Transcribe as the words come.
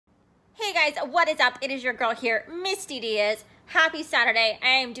Hey guys, what is up? It is your girl here, Misty Diaz. Happy Saturday. I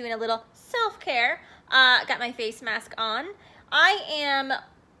am doing a little self-care. Got my face mask on. I am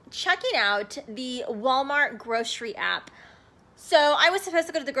checking out the Walmart grocery app. So I was supposed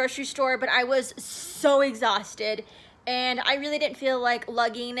to go to the grocery store, but I was so exhausted and I really didn't feel like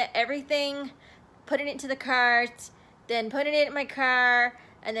lugging everything, putting it to the cart, then putting it in my car,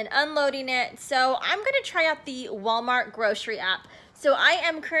 and then unloading it. So I'm gonna try out the Walmart grocery app. So I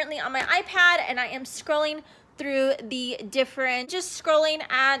am currently on my iPad and I am scrolling through the different, just scrolling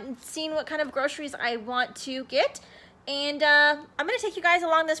and seeing what kind of groceries I want to get. And I'm gonna take you guys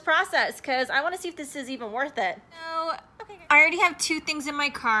along this process because I wanna see if this is even worth it. So, okay, I already have two things in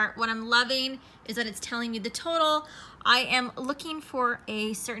my cart. What I'm loving is that it's telling me the total. I am looking for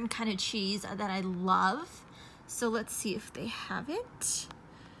a certain kind of cheese that I love. So let's see if they have it.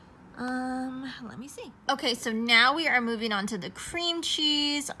 Let me see. Okay, so now we are moving on to the cream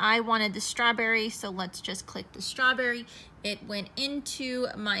cheese. I wanted the strawberry, so let's just click the strawberry. It went into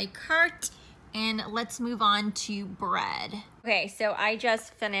my cart, and let's move on to bread. Okay, so I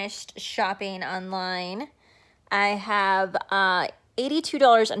just finished shopping online. I have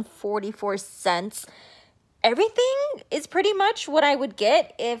 $82.44. Everything is pretty much what I would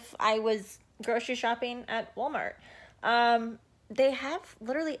get if I was grocery shopping at Walmart. They have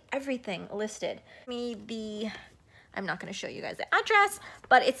literally everything listed. I'm not gonna show you guys the address,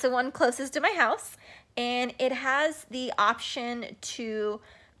 but it's the one closest to my house. And it has the option to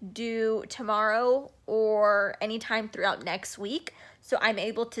do tomorrow or anytime throughout next week. So I'm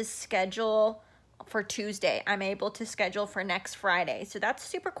able to schedule for Tuesday. I'm able to schedule for next Friday. So that's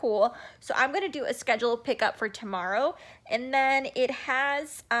super cool. So I'm gonna do a scheduled pickup for tomorrow. And then it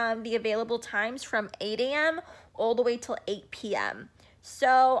has the available times from 8 a.m. all the way till 8 p.m.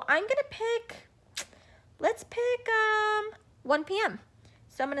 So I'm gonna pick, let's pick 1 p.m.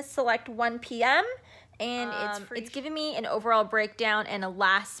 So I'm gonna select 1 p.m. and it's giving me an overall breakdown and a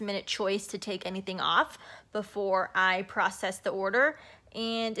last minute choice to take anything off before I process the order.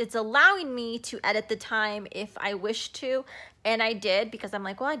 And it's allowing me to edit the time if I wish to. And I did because I'm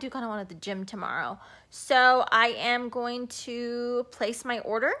like, well, I do kind of want at the gym tomorrow. So I am going to place my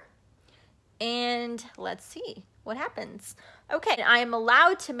order and let's see what happens. Okay, I am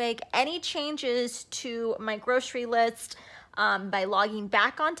allowed to make any changes to my grocery list by logging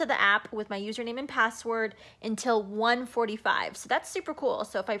back onto the app with my username and password until 1:45. So that's super cool.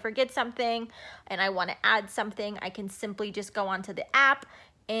 So if I forget something and I want to add something, I can simply just go onto the app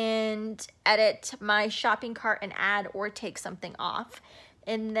and edit my shopping cart and add or take something off.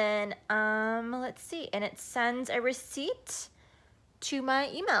 And then let's see, and it sends a receipt to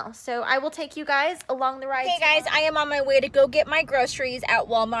my email. So I will take you guys along the ride. Hey guys, I am on my way to go get my groceries at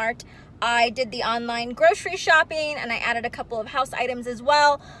Walmart. I did the online grocery shopping and I added a couple of house items as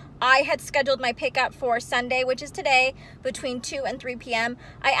well. I had scheduled my pickup for Sunday, which is today, between 2 and 3 p.m.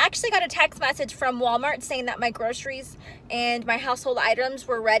 I actually got a text message from Walmart saying that my groceries and my household items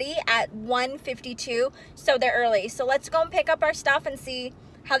were ready at 1:52, so they're early. So let's go and pick up our stuff and see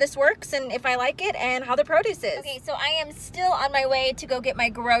how this works and if I like it and how the produce is. Okay, so I am still on my way to go get my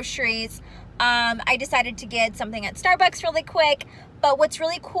groceries. I decided to get something at Starbucks really quick, but what's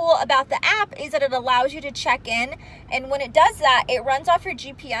really cool about the app is that it allows you to check in, and when it does that, it runs off your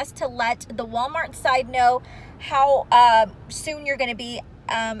GPS to let the Walmart side know how soon you're gonna be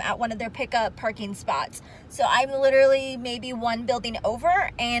at one of their pickup parking spots. So I'm literally maybe one building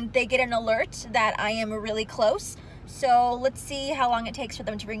over and they get an alert that I am really close. So let's see how long it takes for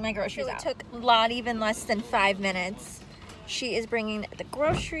them to bring my groceries out. It took even less than 5 minutes. She is bringing the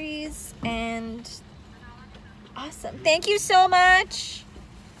groceries and awesome. Thank you so much.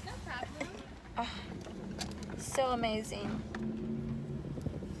 No problem. Oh, so amazing.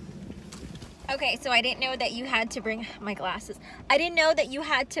 Okay, so I didn't know that you had to bring my glasses. I didn't know that you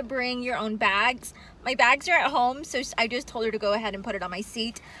had to bring your own bags. My bags are at home, so I just told her to go ahead and put it on my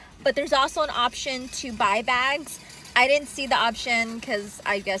seat. But there's also an option to buy bags. I didn't see the option because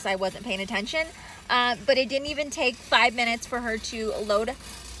I guess I wasn't paying attention. But it didn't even take 5 minutes for her to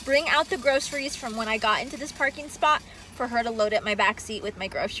bring out the groceries from when I got into this parking spot for her to load up my back seat with my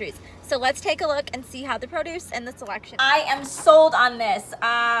groceries. So let's take a look and see how the produce and the selection. I am sold on this.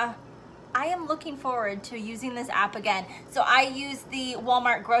 I am looking forward to using this app again. So I used the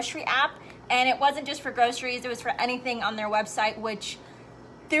Walmart grocery app, and it wasn't just for groceries, it was for anything on their website, which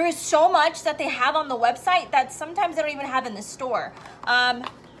there is so much that they have on the website that sometimes they don't even have in the store.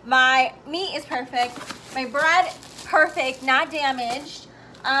 My meat is perfect. My bread, perfect, not damaged.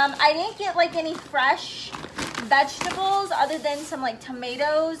 I didn't get like any fresh vegetables other than some like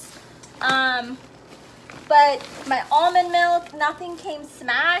tomatoes. But my almond milk, nothing came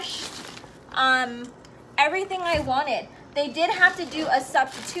smashed. everything I wanted. They did have to do a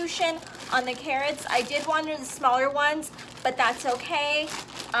substitution on the carrots. I did want the smaller ones, but that's okay.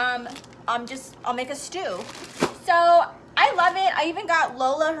 I'll make a stew. So I love it. I even got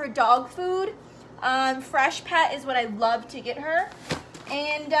Lola her dog food. Freshpet is what I love to get her.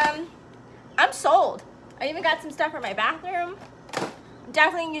 And I'm sold. I even got some stuff for my bathroom.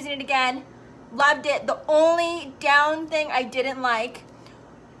 Definitely using it again. Loved it. The only down thing I didn't like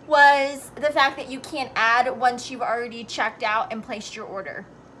was the fact that you can't add once you've already checked out and placed your order.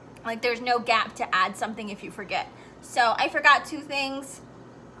 Like there's no gap to add something if you forget. So I forgot 2 things.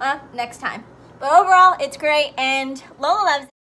 Next time. But overall, it's great and Lola loves it.